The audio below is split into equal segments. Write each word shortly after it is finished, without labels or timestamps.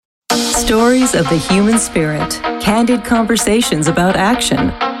Stories of the human spirit, candid conversations about action,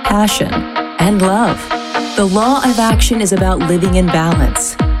 passion, and love. The Law of Action is about living in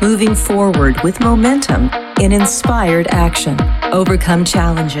balance, moving forward with momentum in inspired action. Overcome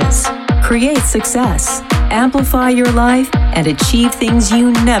challenges, create success, amplify your life, and achieve things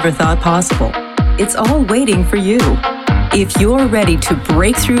you never thought possible. It's all waiting for you. If you're ready to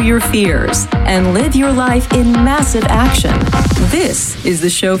break through your fears and live your life in massive action, this is the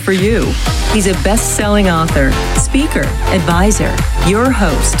show for you. He's a best-selling author, speaker, advisor, your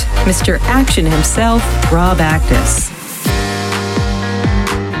host, Mr. Action himself, Rob Actis.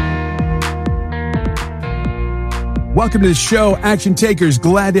 Welcome to the show, Action Takers.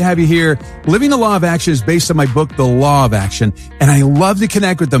 Glad to have you here. Living the Law of Action is based on my book, The Law of Action, and I love to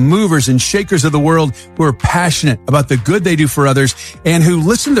connect with the movers and shakers of the world who are passionate about the good they do for others and who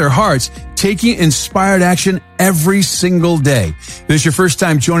listen to their hearts, taking inspired action every single day. If this is your first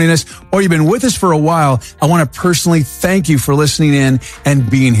time joining us or you've been with us for a while, I want to personally thank you for listening in and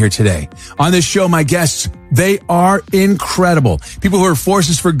being here today. On this show, my guests, they are incredible. People who are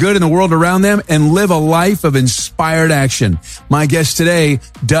forces for good in the world around them and live a life of inspired action. My guest today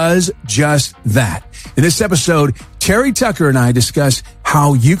does just that. In this episode, Terry Tucker and I discuss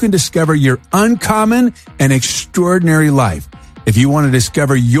how you can discover your uncommon and extraordinary life. If you want to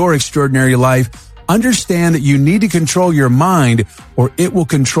discover your extraordinary life, understand that you need to control your mind or it will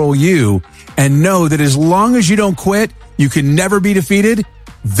control you, and know that as long as you don't quit, you can never be defeated.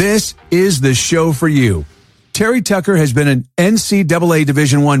 This is the show for you. Terry Tucker has been an NCAA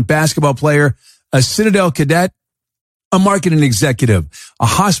Division I basketball player, a Citadel cadet, a marketing executive, a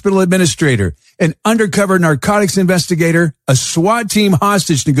hospital administrator, an undercover narcotics investigator, a SWAT team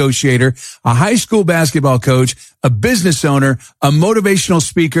hostage negotiator, a high school basketball coach, a business owner, a motivational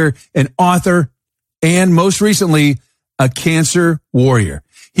speaker, an author, and most recently, a cancer warrior.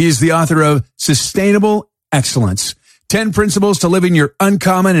 He is the author of Sustainable Excellence, 10 Principles to Living Your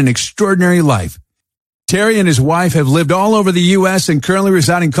Uncommon and Extraordinary Life. Terry and his wife have lived all over the U.S. and currently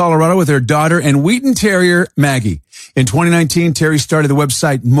reside in Colorado with their daughter and Wheaton Terrier, Maggie. In 2019, Terry started the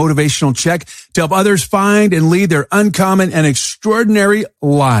website Motivational Check to help others find and lead their uncommon and extraordinary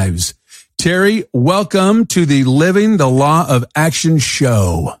lives. Terry, welcome to the Living the Law of Action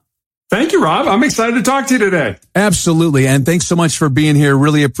show. Thank you, Rob. I'm excited to talk to you today. Absolutely. And thanks so much for being here.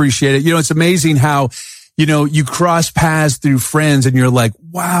 Really appreciate it. You know, it's amazing how you cross paths through friends and you're like,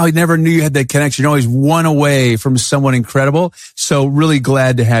 wow, I never knew you had that connection. You're always one away from someone incredible. So really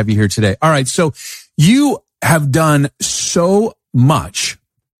glad to have you here today. All right. So you have done so much.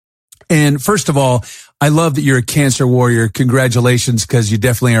 And first of all, I love that you're a cancer warrior. Congratulations, because you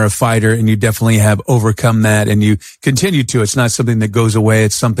definitely are a fighter and you definitely have overcome that and you continue to. It's not something that goes away.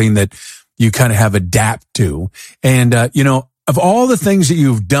 It's something that you kind of have adapt to. And, of all the things that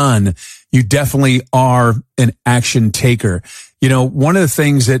you've done, you definitely are an action taker. One of the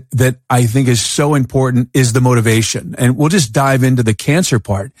things that I think is so important is the motivation. And we'll just dive into the cancer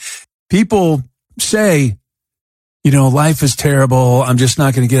part. People say, life is terrible. I'm just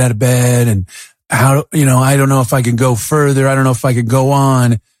not going to get out of bed. And I don't know if I can go further. I don't know if I can go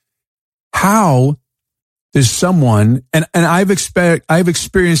on. How does someone, and I've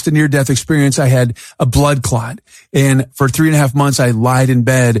experienced a near-death experience. I had a blood clot, and for 3.5 months, I lied in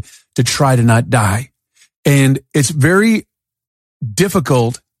bed to try to not die. And it's very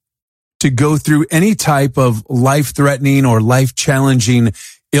difficult to go through any type of life-threatening or life-challenging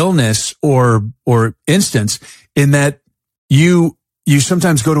illness or instance, in that you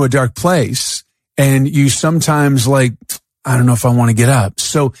sometimes go to a dark place and you sometimes I don't know if I want to get up.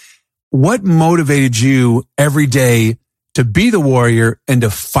 So what motivated you every day to be the warrior and to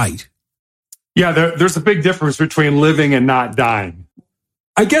fight? Yeah, there's a big difference between living and not dying.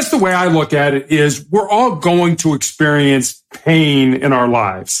 I guess the way I look at it is we're all going to experience pain in our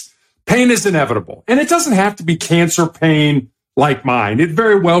lives. Pain is inevitable. And it doesn't have to be cancer pain like mine. It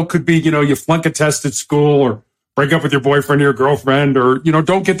very well could be, you flunk a test at school or break up with your boyfriend or your girlfriend or,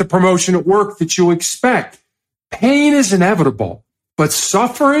 don't get the promotion at work that you expect. Pain is inevitable. But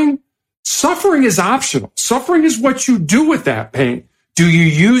suffering is optional. Suffering is what you do with that pain. Do you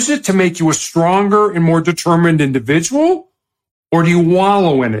use it to make you a stronger and more determined individual? Or do you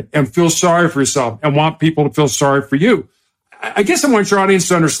wallow in it and feel sorry for yourself and want people to feel sorry for you? I guess I want your audience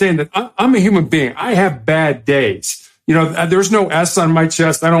to understand that I'm a human being. I have bad days. There's no S on my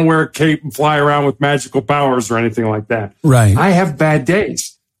chest. I don't wear a cape and fly around with magical powers or anything like that. Right. I have bad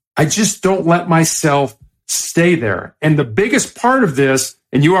days. I just don't let myself stay there. And the biggest part of this,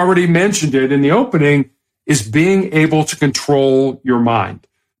 and you already mentioned it in the opening, is being able to control your mind.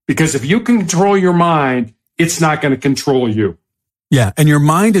 Because if you can control your mind, it's not going to control you. Yeah. And your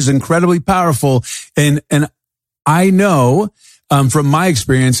mind is incredibly powerful. And I know, from my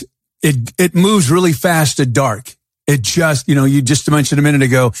experience, it moves really fast to dark. It just, you just mentioned a minute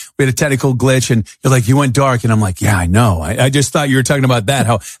ago, we had a technical glitch and you're like, you went dark. And I'm like, yeah, I know. I just thought you were talking about that,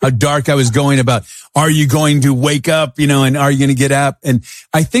 how dark I was going about, are you going to wake up, and are you going to get up? And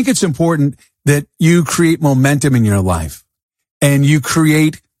I think it's important that you create momentum in your life and you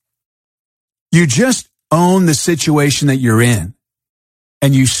just own the situation that you're in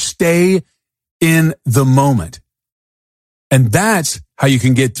and you stay in the moment. And that's how you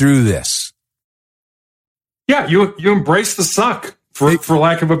can get through this. Yeah, you embrace the suck, for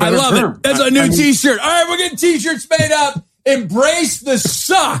lack of a better term. I love it. That's a new T-shirt. All right, we're getting T-shirts made up. Embrace the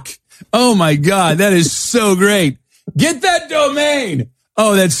suck. Oh, my God. That is so great. Get that domain.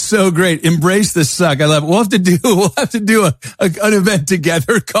 Oh, that's so great. Embrace the suck. I love it. We'll have to do an event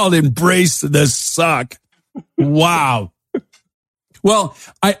together called Embrace the Suck. Wow. Well,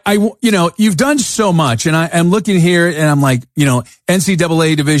 you've done so much, and I'm looking here and I'm like,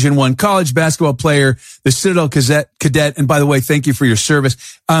 NCAA Division I college basketball player, the Citadel Cadet. And by the way, thank you for your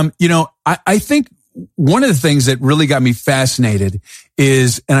service. I think one of the things that really got me fascinated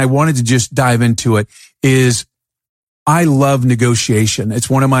is, and I wanted to just dive into it, is I love negotiation. It's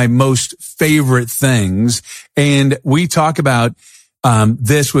one of my most favorite things. And we talk about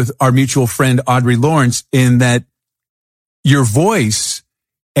this with our mutual friend, Audrey Lawrence, in that your voice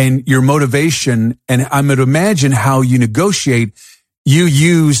and your motivation, and I'm going to imagine how you negotiate, you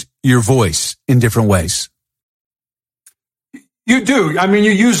use your voice in different ways. You do. I mean, you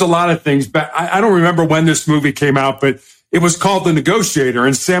use a lot of things, but I don't remember when this movie came out, but it was called The Negotiator,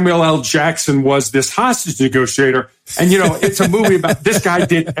 and Samuel L. Jackson was this hostage negotiator. And, it's a movie about this guy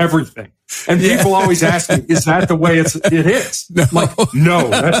did everything. And people always ask me, is that the way it is? No. I'm like, no,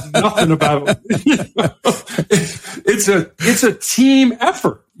 that's nothing about it. It's a team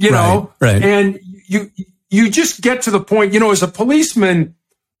effort, Right. And you just get to the point, as a policeman,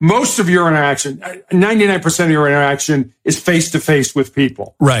 most of your interaction, 99% of your interaction is face-to-face with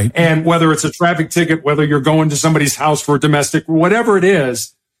people. Right. And whether it's a traffic ticket, whether you're going to somebody's house for a domestic, whatever it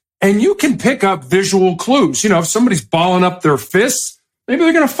is, and you can pick up visual clues. If somebody's balling up their fists, maybe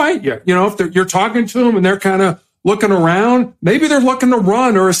they're going to fight you. If you're talking to them and they're kind of looking around, maybe they're looking to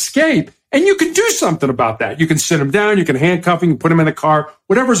run or escape. And you can do something about that. You can sit them down, you can handcuff them, you can put them in the car,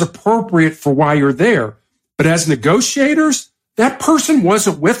 whatever's appropriate for why you're there. But as negotiators, that person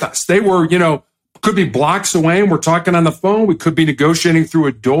wasn't with us. They were, could be blocks away and we're talking on the phone. We could be negotiating through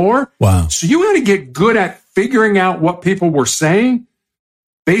a door. Wow. So you had to get good at figuring out what people were saying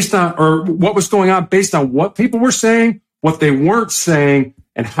based on, or what was going on based on what people were saying, what they weren't saying,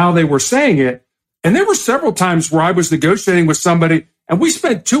 and how they were saying it. And there were several times where I was negotiating with somebody and we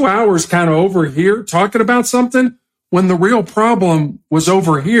spent 2 hours kind of over here talking about something when the real problem was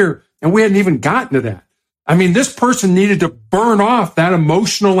over here and we hadn't even gotten to that. I mean, this person needed to burn off that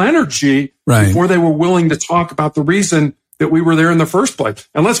emotional energy before they were willing to talk about the reason that we were there in the first place.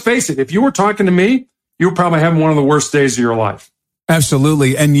 And let's face it, if you were talking to me, you were probably having one of the worst days of your life.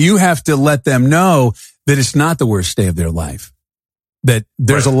 Absolutely. And you have to let them know that it's not the worst day of their life, that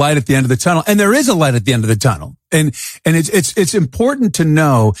there's a light at the end of the tunnel, and there is a light at the end of the tunnel. And it's important to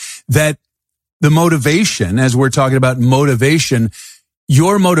know that the motivation, as we're talking about motivation,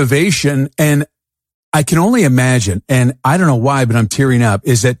 your motivation, and I can only imagine, and I don't know why, but I'm tearing up,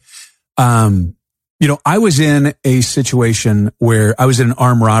 is that, I was in a situation where I was in an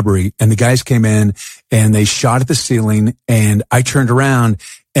armed robbery and the guys came in and they shot at the ceiling and I turned around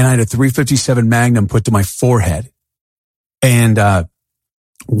and I had a .357 Magnum put to my forehead. And,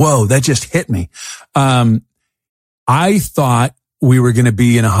 whoa, that just hit me. I thought we were going to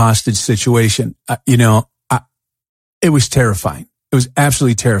be in a hostage situation. It was terrifying. It was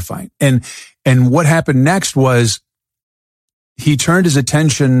absolutely terrifying. And what happened next was he turned his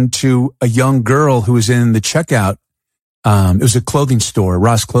attention to a young girl who was in the checkout. It was a clothing store,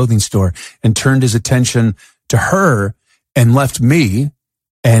 Ross clothing store, and turned his attention to her and left me.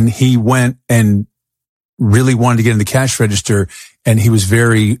 And he went and really wanted to get in the cash register. And he was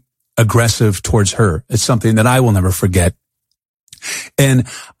very aggressive towards her. It's something that I will never forget. And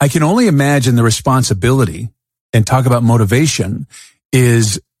I can only imagine the responsibility, and talk about motivation,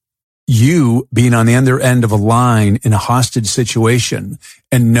 is you being on the other end of a line in a hostage situation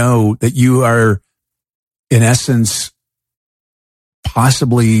and know that you are, in essence,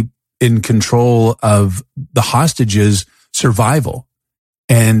 possibly in control of the hostage's survival.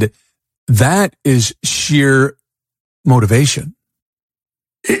 And that is sheer motivation.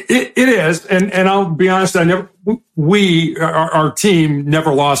 It is. And I'll be honest, our team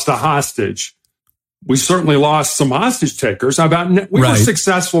never lost a hostage. we certainly lost some hostage takers. We were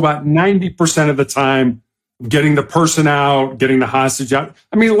successful about 90% of the time getting the person out, getting the hostage out.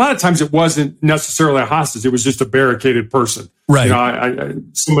 I mean, a lot of times it wasn't necessarily a hostage. It was just a barricaded person. Right. You know,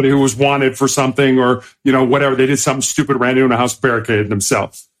 somebody who was wanted for something or, you know, whatever. They did something stupid, ran into a house, barricaded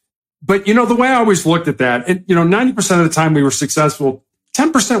themselves. But, you know, the way I always looked at that, and, you know, 90% of the time we were successful,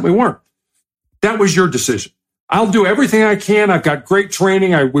 10% we weren't. That was your decision. I'll do everything I can. I've got great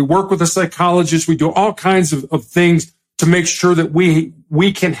training. We work with a psychologist. We do all kinds of things to make sure that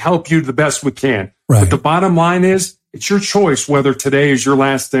we can help you the best we can. Right. But the bottom line is, it's your choice whether today is your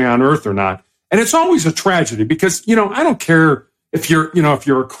last day on earth or not. And it's always a tragedy because, you know, I don't care if you're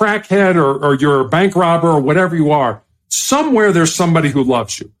a crackhead or you're a bank robber or whatever you are. Somewhere there's somebody who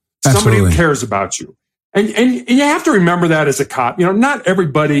loves you, somebody who cares about you. And you have to remember that as a cop. You know, not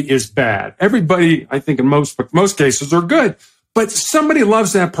everybody is bad. Everybody, I think in most cases, are good. But somebody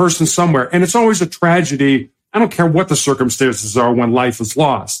loves that person somewhere. And it's always a tragedy. I don't care what the circumstances are when life is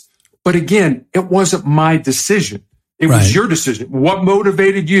lost. But again, it wasn't my decision. It was your decision. What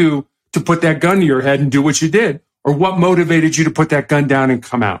motivated you to put that gun to your head and do what you did? Or what motivated you to put that gun down and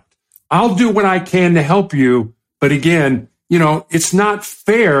come out? I'll do what I can to help you. But again, you know, it's not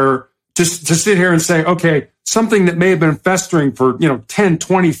fair to sit here and say, okay, something that may have been festering for, you know, 10,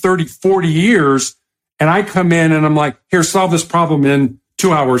 20, 30, 40 years. And I come in and I'm like, here, solve this problem in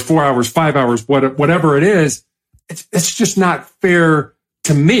 2 hours, 4 hours, 5 hours, whatever it is. It's just not fair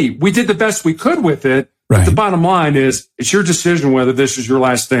to me. We did the best we could with it. Right. But the bottom line is it's your decision whether this is your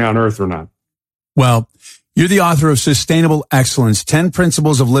last day on earth or not. Well, you're the author of Sustainable Excellence, 10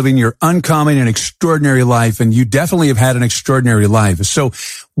 Principles of Living Your Uncommon and Extraordinary Life, and you definitely have had an extraordinary life. So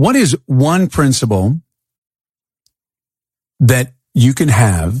what is one principle that you can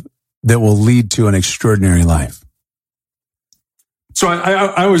have that will lead to an extraordinary life? So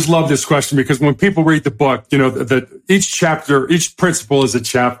I always love this question because when people read the book, you know, that each principle is a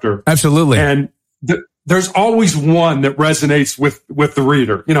chapter. Absolutely. And there's always one that resonates with the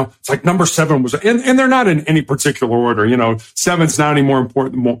reader. You know, it's like number 7 was, and they're not in any particular order. You know, 7's not any more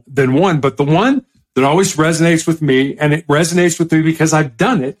important than 1, but the one that always resonates with me, and it resonates with me because I've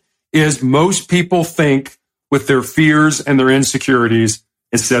done it, is most people think with their fears and their insecurities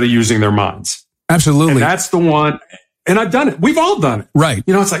instead of using their minds. Absolutely. And that's the one. And I've done it. We've all done it. Right.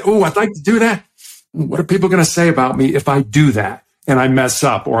 You know, it's like, oh, I'd like to do that. What are people going to say about me if I do that and I mess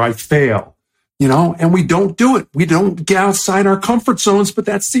up or I fail? You know, and we don't do it. We don't get outside our comfort zones, but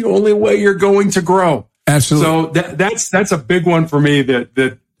that's the only way you're going to grow. Absolutely. So that's a big one for me that's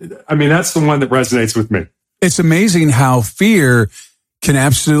the one that resonates with me. It's amazing how fear can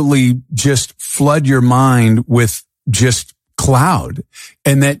absolutely just flood your mind with just cloud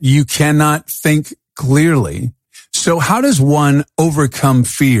and that you cannot think clearly. So how does one overcome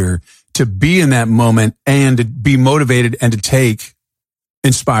fear to be in that moment and to be motivated and to take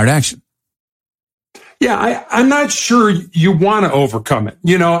inspired action? Yeah, I'm not sure you want to overcome it,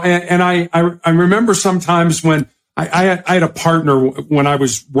 you know, and I remember sometimes when I had a partner when I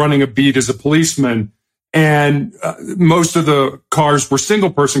was running a beat as a policeman, and most of the cars were single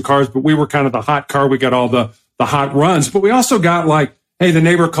person cars, but we were kind of the hot car. We got all the hot runs, but we also got like, hey, the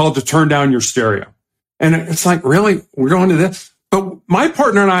neighbor called to turn down your stereo. And it's like, really? We're going to this? But my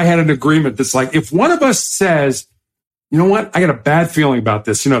partner and I had an agreement that's like, if one of us says, you know what, I got a bad feeling about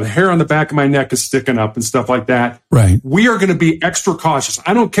this. You know, the hair on the back of my neck is sticking up and stuff like that. Right. We are going to be extra cautious.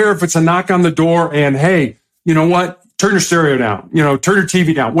 I don't care if it's a knock on the door and, hey, you know what, turn your stereo down, you know, turn your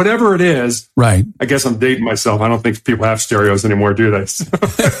TV down, whatever it is. Right. I guess I'm dating myself. I don't think people have stereos anymore, do they?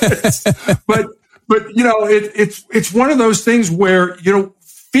 But you know, it's one of those things where, you know,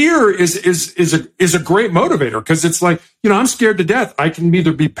 fear is a great motivator because it's like, you know, I'm scared to death. I can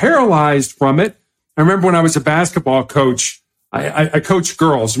either be paralyzed from it. I remember when I was a basketball coach, I coached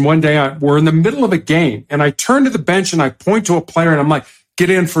girls, and one day we're in the middle of a game, and I turn to the bench and I point to a player and I'm like, get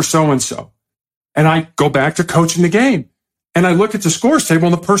in for so-and-so. And I go back to coaching the game. And I look at the scores table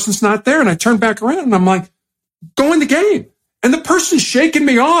and the person's not there. And I turn back around and I'm like, go in the game. And the person's shaking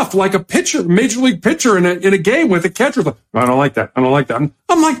me off like a pitcher, major league pitcher in a game with a catcher. Like, I don't like that. I don't like that.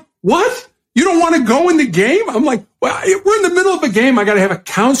 I'm like, what? You don't want to go in the game? I'm like, well, we're in the middle of a game. I got to have a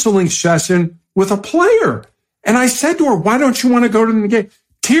counseling session with a player. And I said to her, why don't you want to go to the game?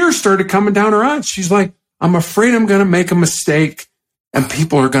 Tears started coming down her eyes. She's like, I'm afraid I'm going to make a mistake and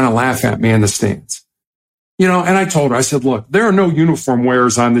people are going to laugh at me in the stands. You know, and I told her, I said, look, there are no uniform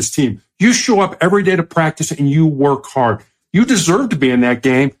wearers on this team. You show up every day to practice and you work hard. You deserve to be in that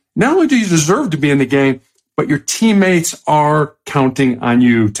game. Not only do you deserve to be in the game, but your teammates are counting on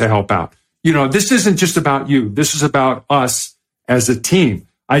you to help out. You know, this isn't just about you. This is about us as a team.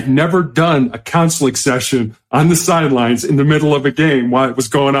 I'd never done a counseling session on the sidelines in the middle of a game while it was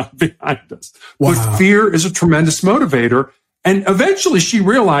going on behind us. Wow. But fear is a tremendous motivator. And eventually she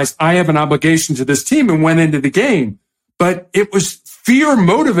realized I have an obligation to this team and went into the game. But it was fear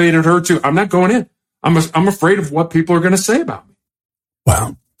motivated her to, I'm not going in. I'm afraid of what people are going to say about me.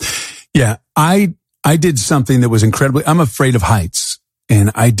 Wow. Yeah. I did something that was incredibly, I'm afraid of heights.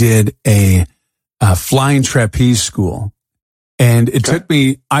 And I did a flying trapeze school. And it took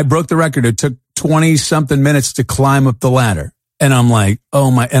me, I broke the record. It took 20 something minutes to climb up the ladder. And I'm like,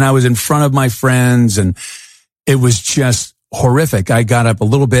 oh my, and I was in front of my friends and it was just horrific. I got up a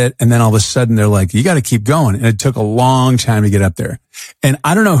little bit and then all of a sudden they're like, you got to keep going. And it took a long time to get up there. And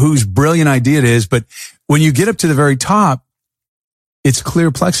I don't know whose brilliant idea it is, but when you get up to the very top, it's clear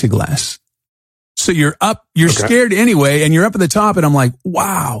plexiglass. So you're up, you're scared anyway, and you're up at the top. And I'm like,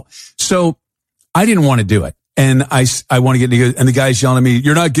 wow. So I didn't want to do it. And I want to get, and the guy's yelling at me,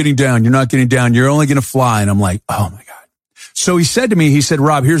 you're not getting down. You're not getting down. You're only going to fly. And I'm like, oh my God. So he said to me,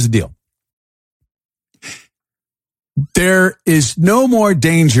 Rob, here's the deal. There is no more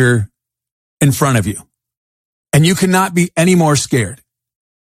danger in front of you, and you cannot be any more scared.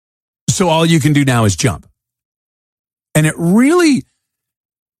 So all you can do now is jump. And it really,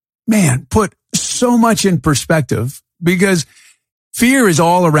 man, put so much in perspective, because fear is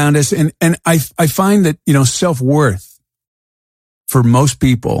all around us. And I find that, self-worth for most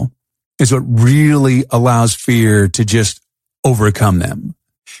people is what really allows fear to just overcome them.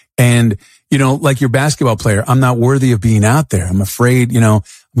 And, like your basketball player, I'm not worthy of being out there. I'm afraid, I'm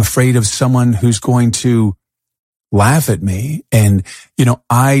afraid of someone who's going to laugh at me. And,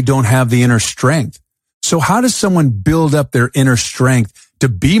 I don't have the inner strength. So how does someone build up their inner strength to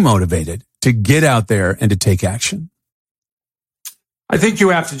be motivated, to get out there and to take action? I think you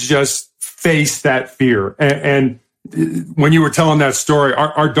have to just face that fear. And when you were telling that story,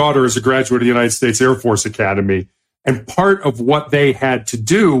 our daughter is a graduate of the United States Air Force Academy. And part of what they had to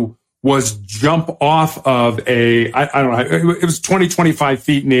do was jump off of I don't know, it was 20, 25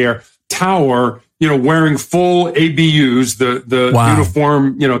 feet in the air, tower, wearing full ABUs, the wow.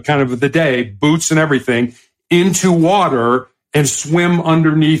 uniform, kind of the day, boots and everything, into water and swim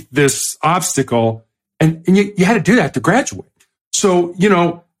underneath this obstacle. And you had to do that to graduate. So,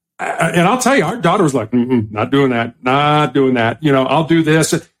 and I'll tell you, our daughter was like, not doing that. I'll do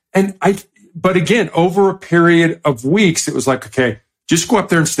this. But again, over a period of weeks, it was like, okay, just go up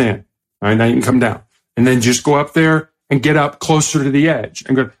there and stand. All right, now you can come down. And then just go up there and get up closer to the edge.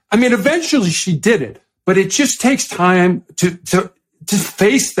 And go. I mean, eventually she did it, but it just takes time to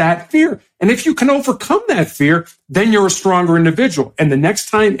face that fear. And if you can overcome that fear, then you're a stronger individual. And the next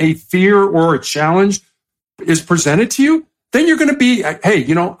time a fear or a challenge is presented to you, then you're going to be, hey,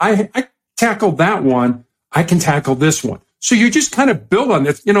 I tackled that one. I can tackle this one. So you just kind of build on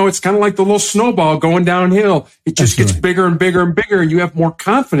it. It's kind of like the little snowball going downhill. It just gets bigger and bigger and bigger, and you have more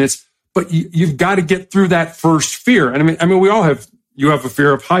confidence. But you've got to get through that first fear. And I mean, we all have. You have a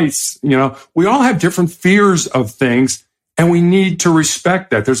fear of heights. We all have different fears of things, and we need to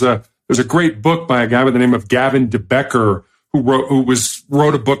respect that. There's a great book by a guy by the name of Gavin de Becker who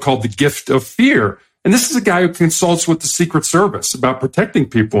wrote a book called The Gift of Fear. And this is a guy who consults with the Secret Service about protecting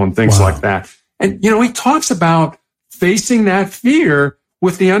people and things like that. And he talks about facing that fear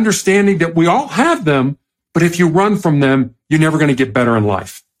with the understanding that we all have them, but if you run from them, you're never going to get better in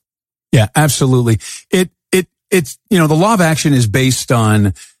life. Yeah, absolutely. It's the law of action is based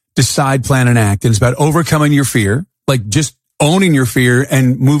on decide, plan, and act. And it's about overcoming your fear, like just owning your fear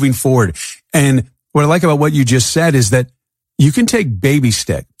and moving forward. And what I like about what you just said is that you can take baby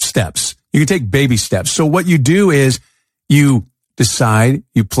steps. You can take baby steps. So what you do is you decide,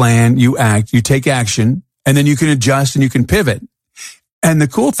 you plan, you act, you take action, and then you can adjust and you can pivot. And the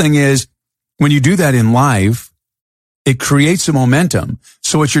cool thing is when you do that in life, it creates a momentum.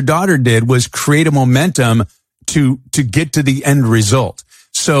 So what your daughter did was create a momentum to get to the end result.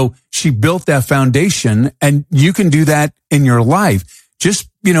 So she built that foundation, and you can do that in your life. Just,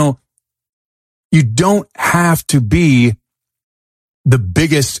 you don't have to be the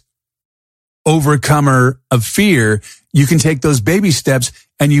biggest overcomer of fear. You can take those baby steps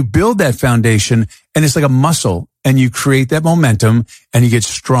and you build that foundation, and it's like a muscle, and you create that momentum and you get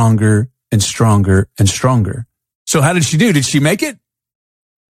stronger and stronger and stronger. So how did she do? Did she make it?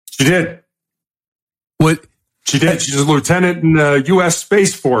 She did. What? She did. She's a lieutenant in the U.S.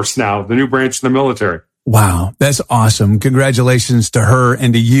 Space Force now, the new branch of the military. Wow. That's awesome. Congratulations to her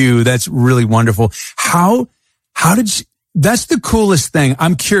and to you. That's really wonderful. How did she, that's the coolest thing.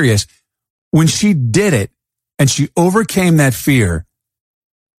 I'm curious. When she did it and she overcame that fear,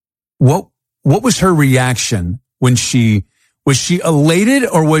 what was her reaction when she Was she elated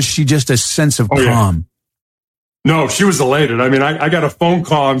or was she just a sense of calm? No, she was elated. I mean, I got a phone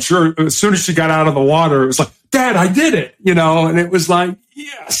call. I'm sure as soon as she got out of the water, it was like, Dad, I did it, and it was like,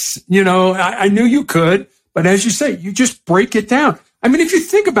 yes, I knew you could. But as you say, you just break it down. I mean, if you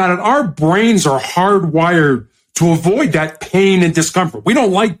think about it, our brains are hardwired to avoid that pain and discomfort. We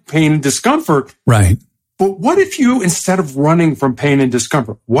don't like pain and discomfort. Right. But what if you, instead of running from pain and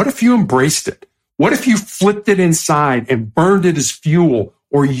discomfort, what if you embraced it? What if you flipped it inside and burned it as fuel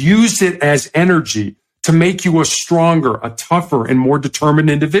or used it as energy to make you a stronger, a tougher, and more determined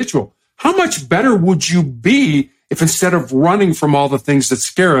individual? How much better would you be if instead of running from all the things that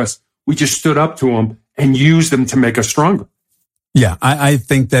scare us, we just stood up to them and used them to make us stronger? Yeah, I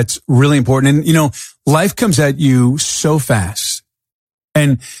think that's really important. And, life comes at you so fast.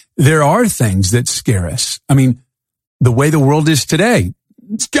 And there are things that scare us. I mean, the way the world is today,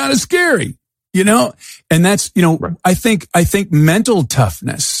 it's kind of scary, and that's, right. I think mental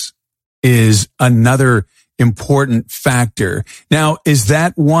toughness is another important factor. Now, is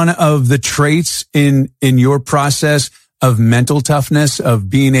that one of the traits in your process of mental toughness, of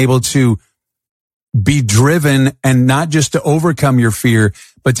being able to be driven and not just to overcome your fear,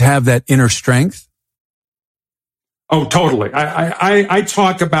 but to have that inner strength? Oh, totally. I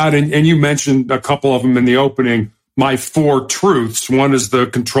talk about, and you mentioned a couple of them in the opening, my 4 truths. One is the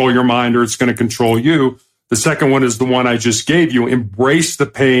control your mind or it's going to control you. The second one is the one I just gave you. Embrace the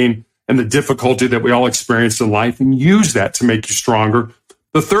pain and the difficulty that we all experience in life and use that to make you stronger.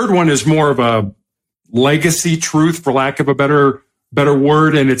 The third one is more of a legacy truth, for lack of a better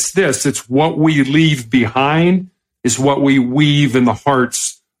word. And it's this, it's what we leave behind is what we weave in the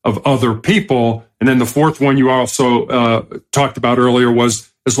hearts of other people. And then the fourth one you also talked about earlier was,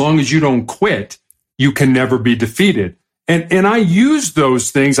 as long as you don't quit, you can never be defeated. And I used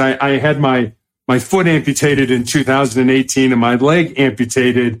those things. I had my foot amputated in 2018 and my leg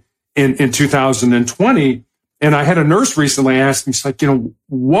amputated in 2020. And I had a nurse recently ask me, she's like,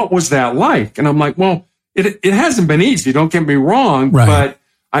 what was that like? And I'm like, well, it hasn't been easy. Don't get me wrong. Right. But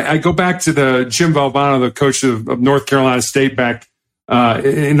I go back to the Jim Valvano, the coach of North Carolina State back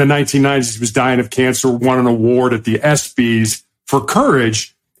in the 1990s. He was dying of cancer, won an award at the ESPYs for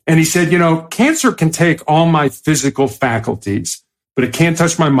courage. And he said, cancer can take all my physical faculties, but it can't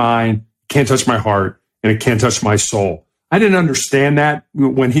touch my mind, can't touch my heart, and it can't touch my soul. I didn't understand that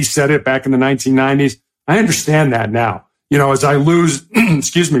when he said it back in the 1990s. I understand that now. As I lose,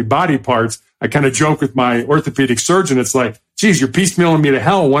 body parts, I kind of joke with my orthopedic surgeon. It's like, geez, you're piecemealing me to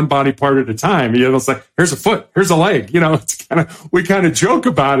hell one body part at a time. It's like, here's a foot, here's a leg. We kind of joke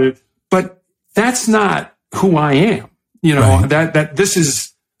about it, but that's not who I am. Right. that this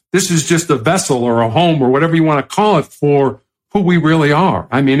is just a vessel or a home or whatever you want to call it for who we really are.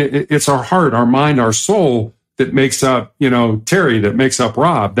 I mean, it's our heart, our mind, our soul that makes up, Terry, that makes up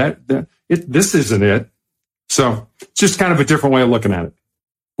Rob. This isn't it. So it's just kind of a different way of looking at it.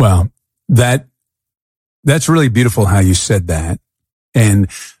 Well, that's really beautiful how you said that. And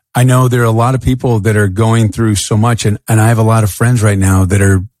I know there are a lot of people that are going through so much, and I have a lot of friends right now that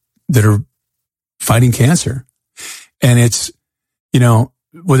are fighting cancer. And it's,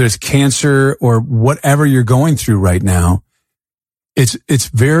 whether it's cancer or whatever you're going through right now, it's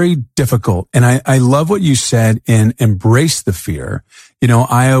very difficult. And I love what you said in embrace the fear.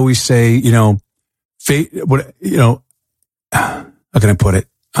 I always say, how can I put it?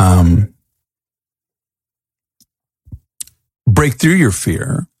 Break through your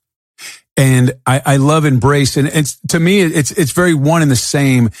fear. And I love embrace. And it's, to me, it's very one and the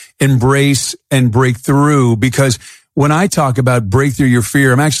same, embrace and break through, because when I talk about break through your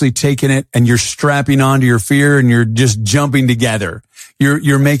fear, I'm actually taking it and you're strapping onto your fear and you're just jumping together.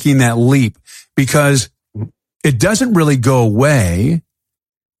 You're making that leap, because it doesn't really go away.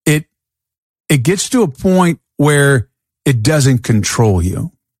 It gets to a point where it doesn't control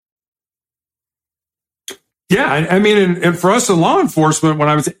you. Yeah, I mean, and for us in law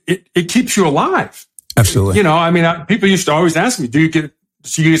enforcement, it keeps you alive. Absolutely. People used to always ask me, do you get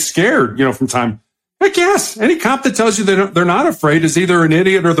scared, from time? Like, yes, any cop that tells you that they're not afraid is either an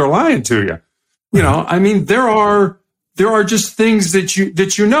idiot or they're lying to you. There are just things that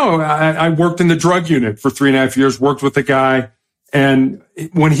I worked in the drug unit for 3.5 years, worked with a guy, and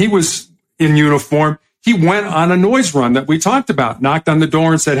when he was in uniform, he went on a noise run that we talked about, knocked on the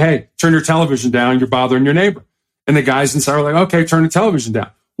door and said, hey, turn your television down. You're bothering your neighbor. And the guys inside were like, okay, turn the television down.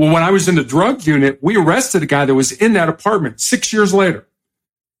 Well, when I was in the drug unit, we arrested a guy that was in that apartment 6 years later.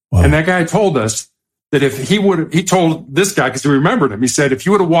 Wow. And that guy told us that if he told this guy, because he remembered him, he said, if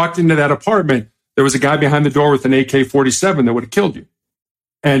you would have walked into that apartment, there was a guy behind the door with an AK-47 that would have killed you.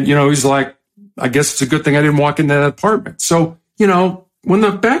 And, he's like, I guess it's a good thing I didn't walk into that apartment. So, when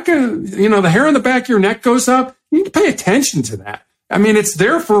the back of, the hair on the back of your neck goes up, you need to pay attention to that. I mean, it's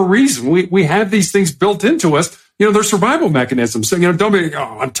there for a reason. We have these things built into us. They're survival mechanisms. So, don't be,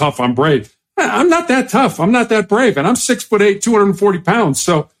 I'm tough, I'm brave. I'm not that tough. I'm not that brave. And I'm 6'8", 240 pounds.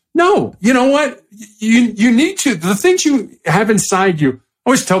 So no, you know what? You need to, the things you have inside you, I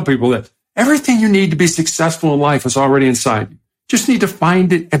always tell people that everything you need to be successful in life is already inside you. Just need to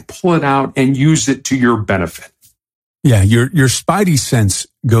find it and pull it out and use it to your benefit. Yeah. Your spidey sense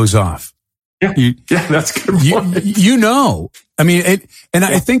goes off. Yeah. That's good. I mean,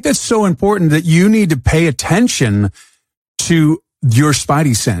 I think that's so important that you need to pay attention to your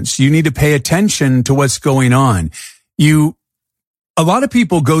spidey sense. You need to pay attention to what's going on. A lot of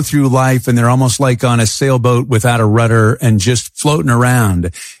people go through life and they're almost like on a sailboat without a rudder and just floating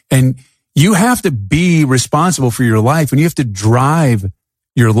around. And you have to be responsible for your life and you have to drive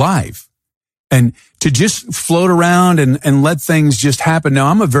your life. And to just float around and let things just happen. Now,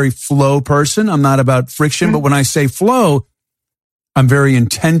 I'm a very flow person. I'm not about friction, but when I say flow, I'm very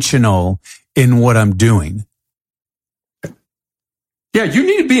intentional in what I'm doing. Yeah, you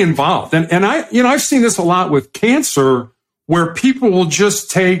need to be involved. And I've seen this a lot with cancer where people will just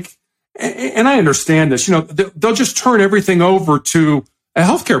take, and I understand this, they'll just turn everything over to a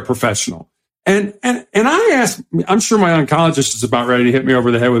healthcare professional. And I ask, I'm sure my oncologist is about ready to hit me over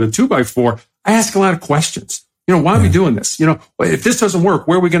the head with a 2x4. I ask a lot of questions. Why are we doing this? If this doesn't work,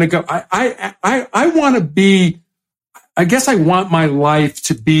 where are we going to go? I want to be, I guess I want my life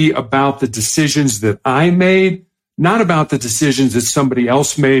to be about the decisions that I made, not about the decisions that somebody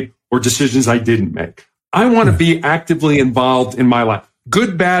else made or decisions I didn't make. I want to be actively involved in my life.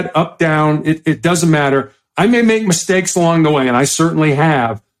 Good, bad, up, down, it doesn't matter. I may make mistakes along the way, and I certainly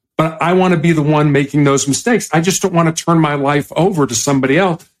have, but I want to be the one making those mistakes. I just don't want to turn my life over to somebody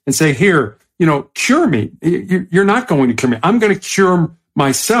else and say, here, cure me. You're not going to cure me. I'm going to cure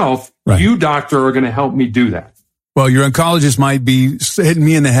myself. Right. You, doctor, are going to help me do that. Well, your oncologist might be hitting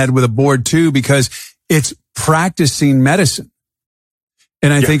me in the head with a board too, because it's practicing medicine.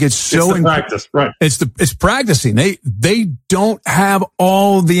 And I think it's so important. Practice, right. It's practicing. They don't have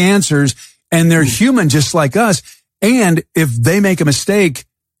all the answers and they're human just like us. And if they make a mistake,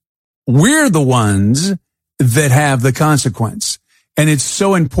 we're the ones that have the consequence. And it's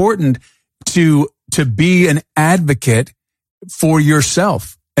so important to be an advocate for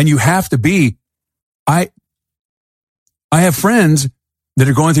yourself. And you have to be. I have friends that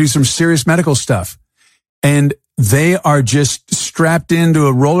are going through some serious medical stuff and they are just strapped into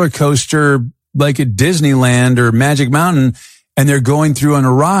a roller coaster like at Disneyland or Magic Mountain, and they're going through on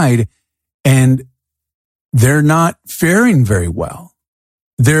a ride and they're not faring very well.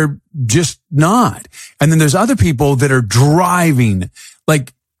 They're just not. And then there's other people that are driving,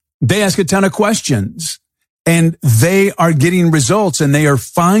 like they ask a ton of questions and they are getting results and they are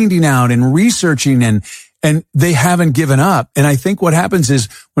finding out and researching and they haven't given up. And I think what happens is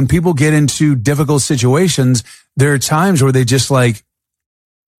when people get into difficult situations, there are times where they just like,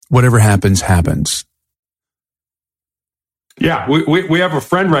 whatever happens, happens. Yeah, we have a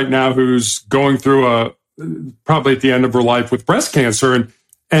friend right now who's going through probably at the end of her life with breast cancer.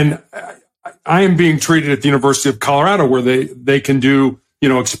 And I am being treated at the University of Colorado where they can do,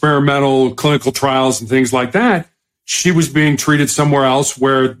 experimental clinical trials and things like that. She was being treated somewhere else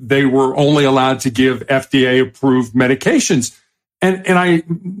where they were only allowed to give FDA approved medications.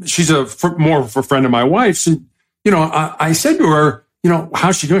 And she's more of a friend of my wife's. And, I said to her,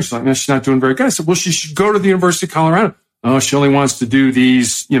 how's she doing? She's like, no, she's not doing very good. I said, well, she should go to the University of Colorado. Oh, she only wants to do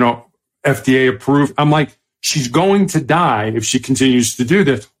these, FDA approved. I'm like, she's going to die if she continues to do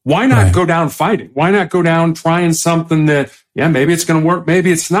this. Why not go down fighting? Why not go down trying something that, maybe it's going to work,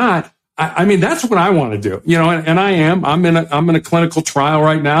 maybe it's not. I mean, that's what I want to do, and I am. I'm in a clinical trial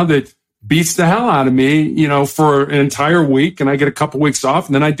right now that beats the hell out of me, for an entire week, and I get a couple weeks off,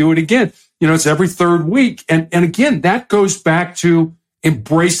 and then I do it again. It's every third week, and again, that goes back to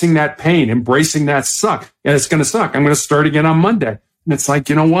embracing that pain, embracing that suck. And it's going to suck. I'm going to start again on Monday, and it's like,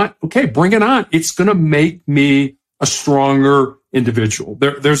 you know what? Okay, bring it on. It's going to make me a stronger individual.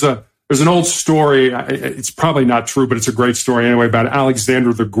 There's an old story. It's probably not true, but it's a great story anyway about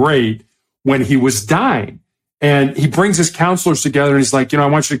Alexander the Great when he was dying. And he brings his counselors together and he's like, I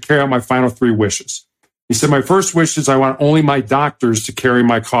want you to carry out my final 3 wishes. He said, my first wish is I want only my doctors to carry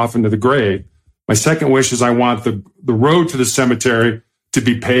my coffin to the grave. My second wish is I want the road to the cemetery to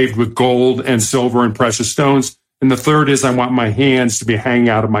be paved with gold and silver and precious stones. And the third is I want my hands to be hanging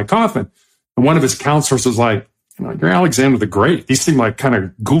out of my coffin. And one of his counselors was like, you're Alexander the Great. These seem like kind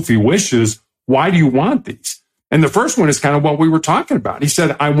of goofy wishes. Why do you want these? And the first one is kind of what we were talking about. He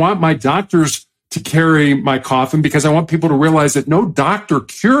said, I want my doctors to carry my coffin because I want people to realize that no doctor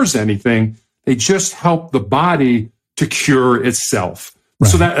cures anything. They just help the body to cure itself. Right.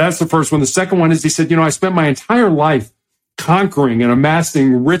 So that's the first one. The second one is he said, I spent my entire life conquering and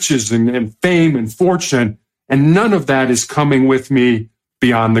amassing riches and fame and fortune, and none of that is coming with me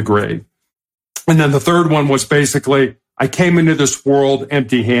beyond the grave. And then the third one was basically, I came into this world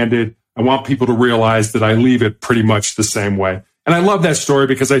empty-handed. I want people to realize that I leave it pretty much the same way. And I love that story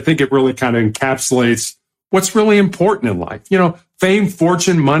because I think it really kind of encapsulates what's really important in life. Fame,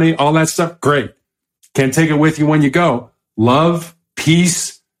 fortune, money, all that stuff, great. Can't take it with you when you go. Love,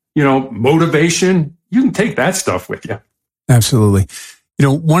 peace, motivation, you can take that stuff with you. Absolutely.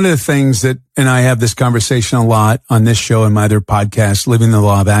 One of the things that, and I have this conversation a lot on this show and my other podcast, Living the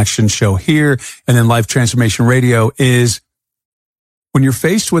Law of Action show here, and then Life Transformation Radio, is when you're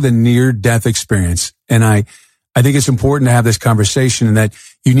faced with a near-death experience, and I think it's important to have this conversation and that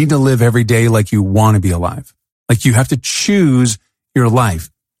you need to live every day like you want to be alive. Like you have to choose your life.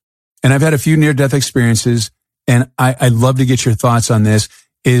 And I've had a few near-death experiences, and I'd love to get your thoughts on this,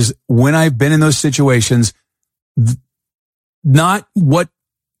 is when I've been in those situations, not what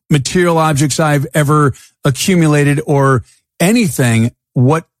material objects I've ever accumulated or anything.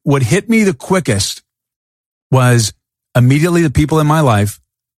 What hit me the quickest was immediately the people in my life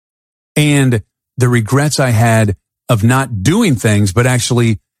and the regrets I had of not doing things, but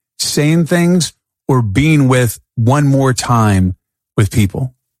actually saying things or being with one more time with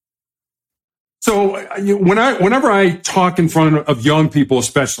people. So whenever I talk in front of young people,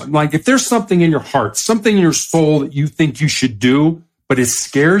 especially, like if there's something in your heart, something in your soul that you think you should do, but it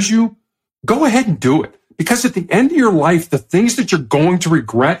scares you, go ahead and do it. Because at the end of your life, the things that you're going to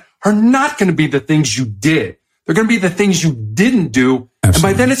regret are not going to be the things you did. They're going to be the things you didn't do. Absolutely.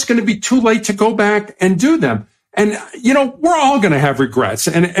 And by then it's going to be too late to go back and do them. And, we're all going to have regrets.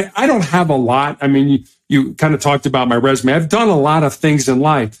 And I don't have a lot. I mean, you kind of talked about my resume. I've done a lot of things in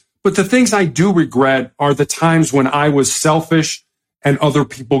life. But the things I do regret are the times when I was selfish and other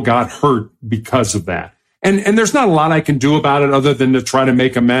people got hurt because of that. And there's not a lot I can do about it other than to try to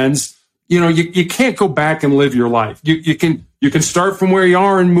make amends. You can't go back and live your life. You can start from where you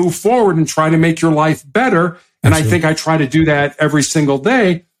are and move forward and try to make your life better. And Absolutely. I think I try to do that every single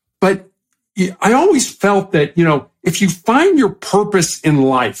day. But I always felt that, if you find your purpose in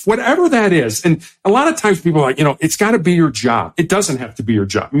life, whatever that is, and a lot of times people are like, it's got to be your job. It doesn't have to be your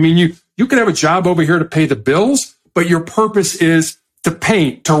job. I mean, you could have a job over here to pay the bills, but your purpose is to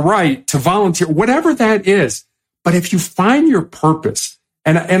paint, to write, to volunteer, whatever that is. But if you find your purpose,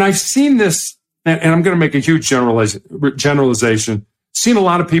 and I've seen this, and I'm going to make a huge generalization, seen a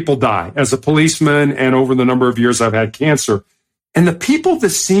lot of people die as a policeman, and over the number of years I've had cancer. And the people that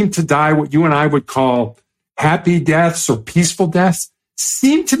seem to die, what you and I would call happy deaths or peaceful deaths,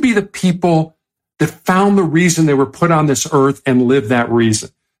 seem to be the people that found the reason they were put on this earth and live that reason,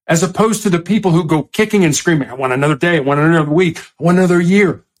 as opposed to the people who go kicking and screaming, I want another day, I want another week, I want another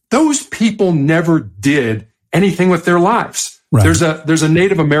year. Those people never did anything with their lives. Right. There's a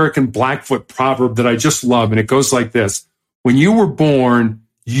Native American Blackfoot proverb that I just love, and it goes like this. When you were born,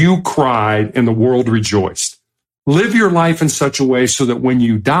 you cried and the world rejoiced. Live your life in such a way so that when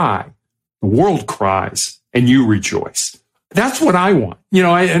you die, the world cries and you rejoice. That's what I want.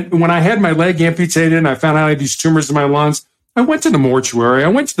 When I had my leg amputated and I found out I had these tumors in my lungs, I went to the mortuary, I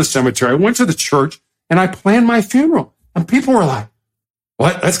went to the cemetery, I went to the church, and I planned my funeral. And people were like,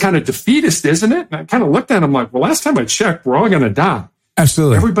 well, that's kind of defeatist, isn't it? And I kind of looked at them like, well, last time I checked, we're all going to die.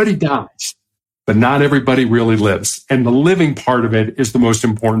 Absolutely. Everybody dies, but not everybody really lives. And the living part of it is the most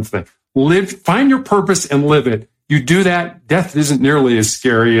important thing. Find your purpose and live it. You do that, death isn't nearly as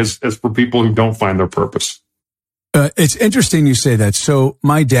scary as for people who don't find their purpose. It's interesting you say that. So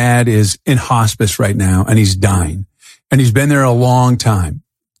my dad is in hospice right now and he's dying and he's been there a long time.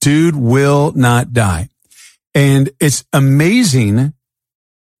 Dude will not die. And it's amazing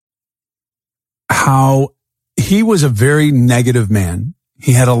how he was a very negative man.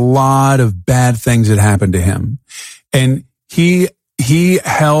 He had a lot of bad things that happened to him. And he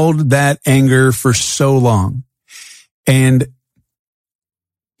held that anger for so long. And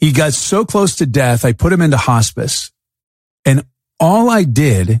he got so close to death, I put him into hospice. And all I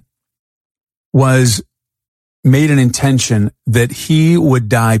did was made an intention that he would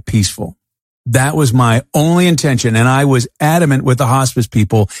die peaceful. That was my only intention. And I was adamant with the hospice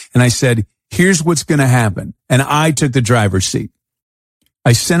people. And I said, here's what's going to happen. And I took the driver's seat.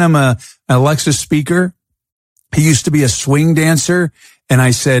 I sent him an Alexa speaker. He used to be a swing dancer. And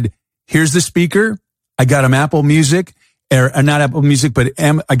I said, here's the speaker. I got him Apple Music, or not Apple Music, but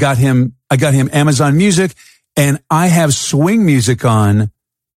I got him Amazon Music. And I have swing music on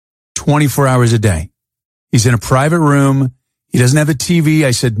 24 hours a day. He's in a private room. He doesn't have a TV.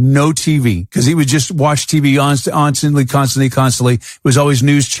 I said, no TV, because he would just watch TV constantly. It was always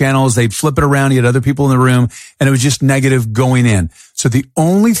news channels. They'd flip it around. He had other people in the room, and it was just negative going in. So the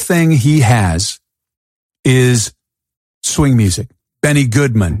only thing he has is swing music. Benny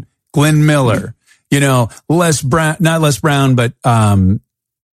Goodman, Glenn Miller, Les Brown, not Les Brown, but, all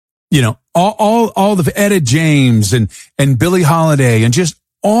the Etta James and Billie Holiday, and just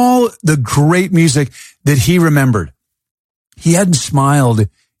all the great music that he remembered. He hadn't smiled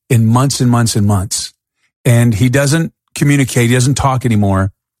in months and months and months, and he doesn't communicate. He doesn't talk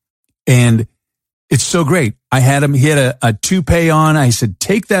anymore. And it's so great. He had a toupee on. I said,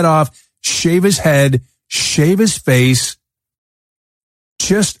 take that off, shave his head, shave his face,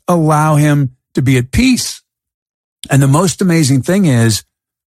 just allow him to be at peace. And the most amazing thing is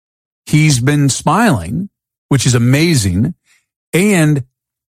he's been smiling, which is amazing. And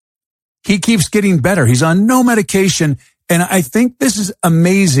he keeps getting better. He's on no medication. And I think this is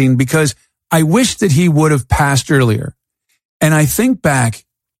amazing because I wish that he would have passed earlier. And I think back,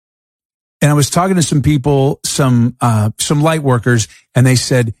 and I was talking to some people, some light workers, and they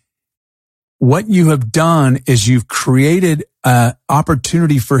said, what you have done is you've created an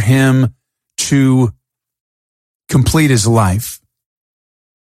opportunity for him to complete his life,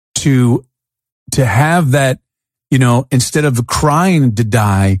 to have that, instead of crying to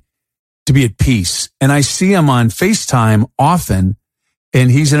die, to be at peace. And I see him on FaceTime often, and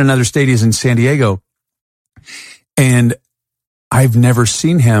he's in another state. He's in San Diego. And I've never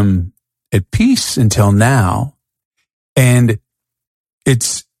seen him at peace until now. And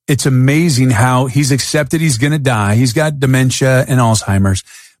it's amazing how he's accepted he's going to die. He's got dementia and Alzheimer's,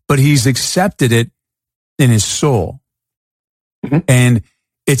 but he's accepted it in his soul. Mm-hmm. And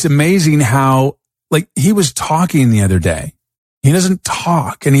it's amazing how, he was talking the other day. He doesn't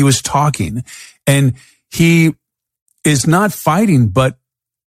talk, and he was talking, and he is not fighting, but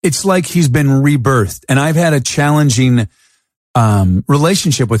it's like he's been rebirthed. And I've had a challenging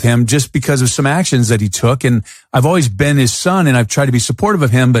relationship with him just because of some actions that he took. And I've always been his son, and I've tried to be supportive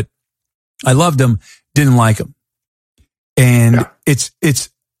of him, but I loved him, didn't like him. And it's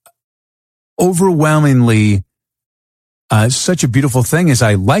overwhelmingly such a beautiful thing as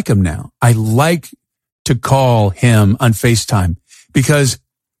I like him now. I like to call him on FaceTime because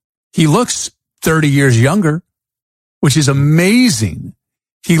he looks 30 years younger, which is amazing.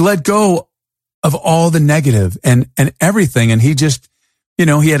 He let go of all the negative and everything. And he just,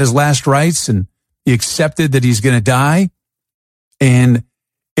 he had his last rites, and he accepted that he's going to die. And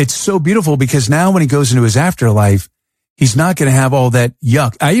it's so beautiful because now when he goes into his afterlife, he's not going to have all that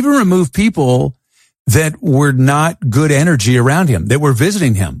yuck. I even removed people that were not good energy around him, that were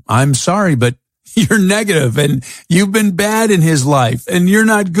visiting him. I'm sorry, but you're negative and you've been bad in his life and you're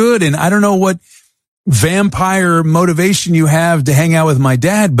not good. And I don't know what vampire motivation you have to hang out with my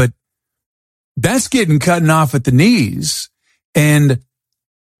dad, but that's getting cut off at the knees. And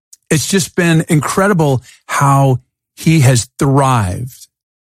it's just been incredible how he has thrived.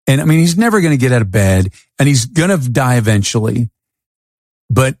 And I mean, he's never going to get out of bed, and he's going to die eventually.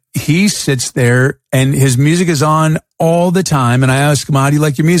 But he sits there and his music is on all the time. And I ask him, how do you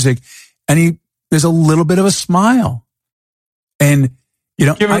like your music? And there's a little bit of a smile. And,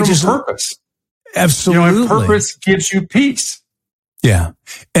 giving him purpose. Absolutely. And purpose gives you peace. Yeah.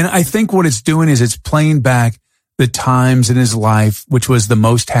 And I think what it's doing is it's playing back the times in his life, which was the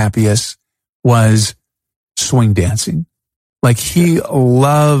most happiest, was swing dancing. He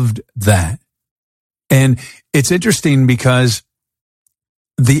loved that. And it's interesting because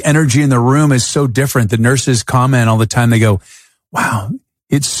the energy in the room is so different. The nurses comment all the time. They go, wow,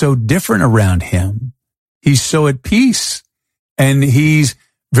 it's so different around him. He's so at peace, and he's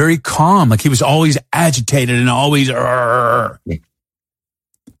very calm. He was always agitated and always,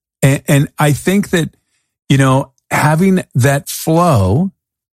 and I think that, having that flow,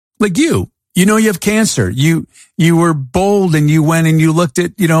 you have cancer. You were bold, and you went and you looked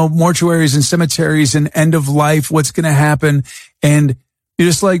at, mortuaries and cemeteries and end of life, what's going to happen. And you're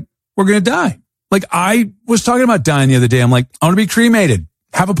just we're going to die. I was talking about dying the other day. I'm I want to be cremated,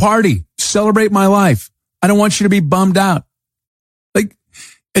 have a party, celebrate my life. I don't want you to be bummed out.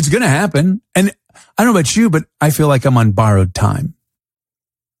 It's going to happen. And I don't know about you, but I feel like I'm on borrowed time.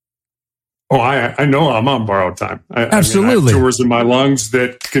 Oh, I know I'm on borrowed time. Absolutely. I have tumors in my lungs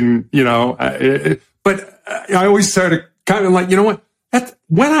that can, but I always try to kind of you know what?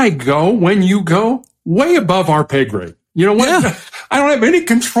 When you go, way above our pay grade. You know what? Yeah. I don't have any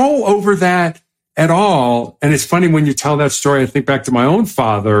control over that at all. And it's funny when you tell that story, I think back to my own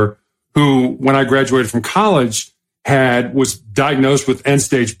father, who, when I graduated from college, was diagnosed with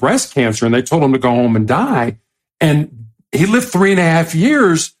end-stage breast cancer, and they told him to go home and die. And he lived 3.5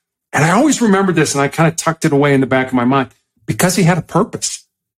 years. And I always remembered this, and I kind of tucked it away in the back of my mind because he had a purpose.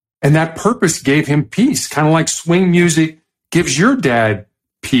 And that purpose gave him peace, kind of like swing music gives your dad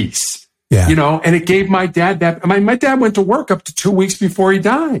peace. Yeah. And it gave my dad that. My dad went to work up to 2 weeks before he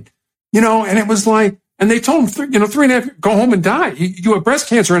died, and it was like, and they told him, 3.5, go home and die. You have breast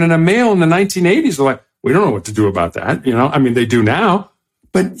cancer. And in a male in the 1980s, they're like, we don't know what to do about that. They do now,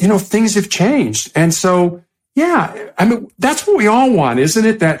 but, things have changed. And so, yeah, that's what we all want, isn't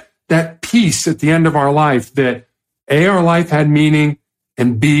it? That peace at the end of our life, that A, our life had meaning,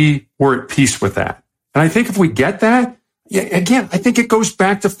 and B, we're at peace with that. And I think if we get that, again, I think it goes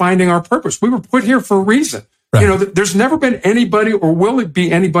back to finding our purpose. We were put here for a reason. Right. There's never been anybody, or will it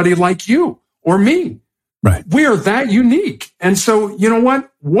be anybody like you or me. Right. We are that unique. And so, you know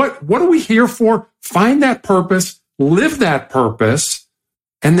what? What are we here for? Find that purpose, live that purpose.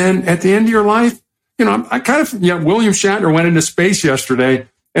 And then at the end of your life, I kind of, William Shatner went into space yesterday,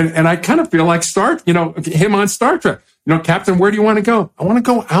 and I kind of feel like him on Star Trek. Captain, where do you want to go? I want to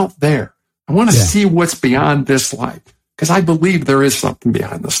go out there. I want to see what's beyond this life, because I believe there is something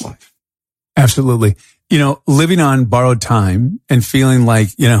beyond this life. Absolutely. Living on borrowed time and feeling like,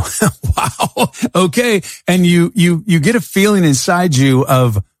 wow, okay. And you get a feeling inside you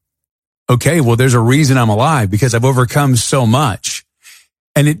of, okay, well, there's a reason I'm alive because I've overcome so much.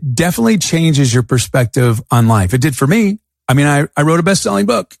 And it definitely changes your perspective on life. It did for me. I wrote a best-selling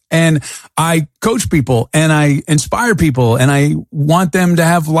book, and I coach people, and I inspire people, and I want them to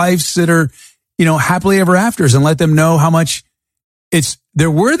have lives that are, happily ever afters, and let them know how much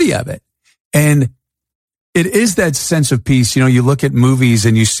they're worthy of it. And it is that sense of peace. You look at movies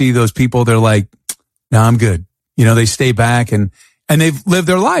and you see those people, they're like, no, I'm good. They stay back and they've lived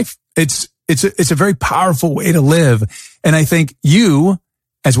their life. It's a very powerful way to live. And I think you,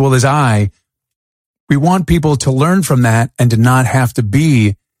 as well as we want people to learn from that and to not have to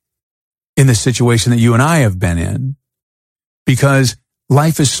be in the situation that you and I have been in, because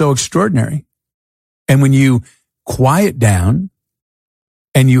life is so extraordinary. And when you quiet down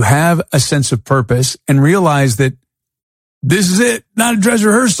and you have a sense of purpose and realize that this is it, not a dress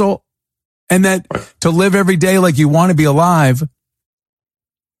rehearsal, and that to live every day like you want to be alive,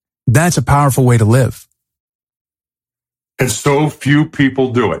 that's a powerful way to live. And so few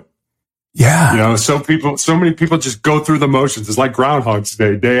people do it. Yeah. So many people just go through the motions. It's like Groundhog's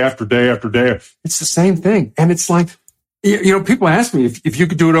Day, day after day after day. It's the same thing. And it's like, people ask me if you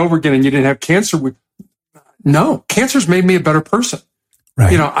could do it over again and you didn't have cancer. No, cancer's made me a better person.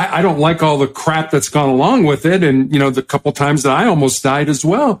 Right. I don't like all the crap that's gone along with it. And, the couple times that I almost died as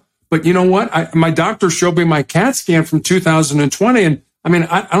well. But you know what? My doctor showed me my CAT scan from 2020. And I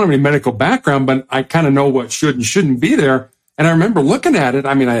don't have any medical background, but I kind of know what should and shouldn't be there. And I remember looking at it.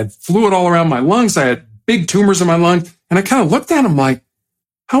 I had fluid all around my lungs. I had big tumors in my lungs. And I kind of looked at him like,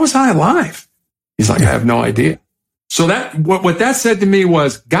 how was I alive? He's like, I have no idea. So what that said to me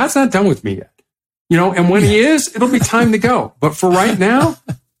was, God's not done with me yet. And when he is, it'll be time to go. But for right now,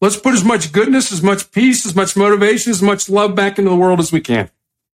 let's put as much goodness, as much peace, as much motivation, as much love back into the world as we can.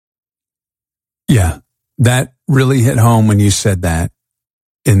 Yeah, that really hit home when you said that,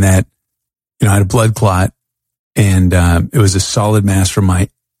 in that, I had a blood clot, and it was a solid mass from my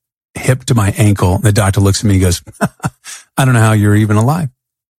hip to my ankle. The doctor looks at me and goes, I don't know how you're even alive.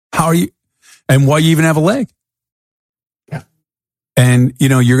 How are you? And why you even have a leg? Yeah. And,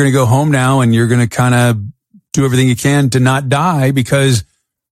 you're going to go home now and you're going to kind of do everything you can to not die, because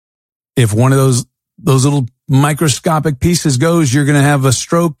if one of those little microscopic pieces goes, you're going to have a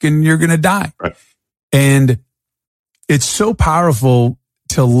stroke and you're going to die. Right. And it's so powerful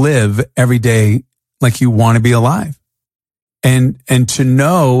to live every day like you want to be alive, and to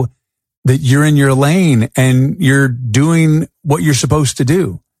know that you're in your lane and you're doing what you're supposed to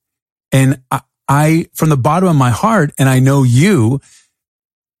do. And I, from the bottom of my heart, and I know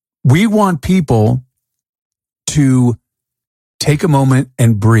we want people to take a moment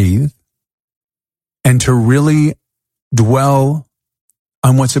and breathe and to really dwell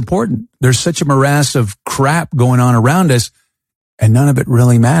on what's important. There's such a morass of crap going on around us, and none of it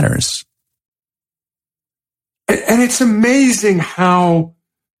really matters. And it's amazing how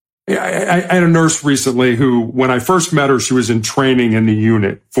I had a nurse recently who, when I first met her, she was in training in the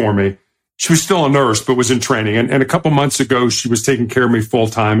unit for me. She was still a nurse, but was in training. And a couple months ago, she was taking care of me full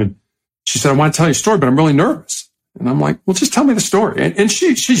time. And she said, I want to tell you a story, but I'm really nervous. And I'm like, well, just tell me the story. And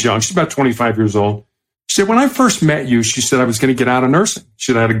she's young. She's about 25 years old. She said, when I first met you, she said, I was going to get out of nursing.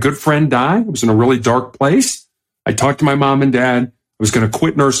 She said, I had a good friend die. It was in a really dark place. I talked to my mom and dad. I was going to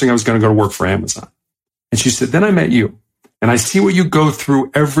quit nursing. I was going to go to work for Amazon. And she said, then I met you and I see what you go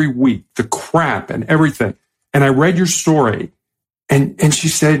through every week, the crap and everything. And I read your story and she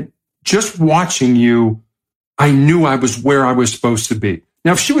said, just watching you, I knew I was where I was supposed to be.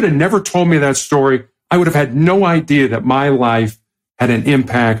 Now, if she would have never told me that story, I would have had no idea that my life had an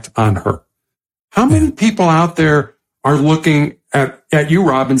impact on her. How many people out there are looking at you,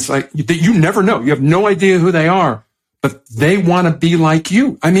 Rob, and say that you never know. You have no idea who they are, but they want to be like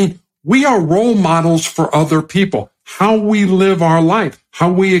you. I mean, we are role models for other people. How we live our life,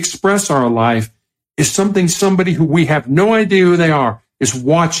 how we express our life is something somebody who we have no idea who they are is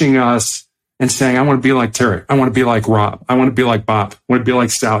watching us and saying, I want to be like Terry. I want to be like Rob. I want to be like Bob. I want to be like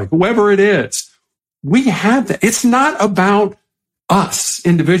Sally, whoever it is. We have that. It's not about us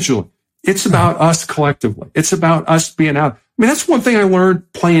individually. It's about us collectively. It's about us being out. I mean, that's one thing I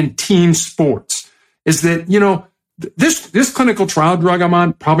learned playing team sports is that, you know, this clinical trial drug I'm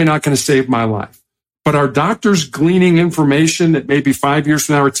on, probably not going to save my life. But are doctors gleaning information that maybe 5 years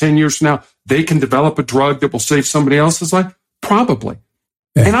from now or 10 years from now, they can develop a drug that will save somebody else's life? Probably.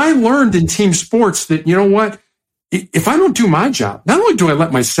 Yeah. And I learned in team sports that, you know what? If I don't do my job, not only do I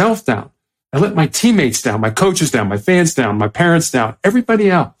let myself down, I let my teammates down, my coaches down, my fans down, my parents down, everybody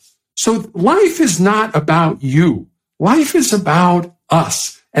else. So life is not about you. Life is about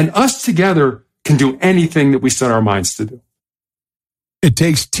us. And us together can do anything that we set our minds to do. It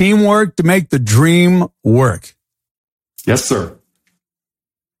takes teamwork to make the dream work. Yes, sir.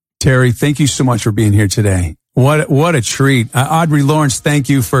 Terry, thank you so much for being here today. What a treat. Audrey Lawrence, thank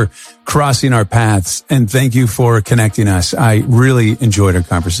you for crossing our paths and thank you for connecting us. I really enjoyed our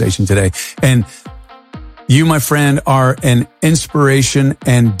conversation today. And you, my friend, are an inspiration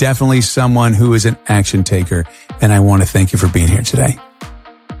and definitely someone who is an action taker. And I want to thank you for being here today.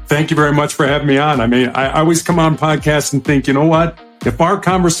 Thank you very much for having me on. I mean, I always come on podcasts and think, you know what? If our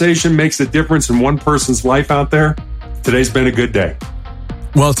conversation makes a difference in one person's life out there, today's been a good day.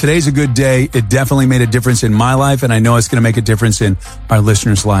 Well, today's a good day. It definitely made a difference in my life, and I know it's going to make a difference in our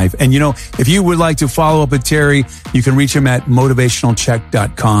listeners' life. And, you know, if you would like to follow up with Terry, you can reach him at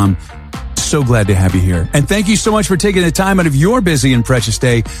motivationalcheck.com. So glad to have you here. And thank you so much for taking the time out of your busy and precious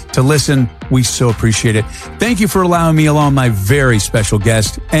day to listen. We so appreciate it. Thank you for allowing me, along my very special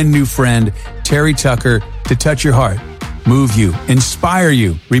guest and new friend, Terry Tucker, to touch your heart, move you, inspire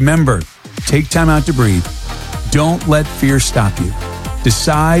you. Remember, take time out to breathe. Don't let fear stop you.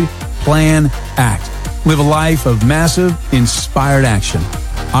 Decide, plan, act. Live a life of massive, inspired action.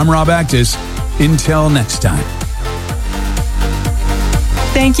 I'm Rob Actis. Until next time.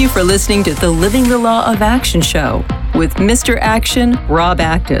 Thank you for listening to the Living the Law of Action show with Mr. Action, Rob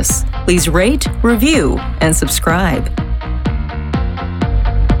Actis. Please rate, review, and subscribe.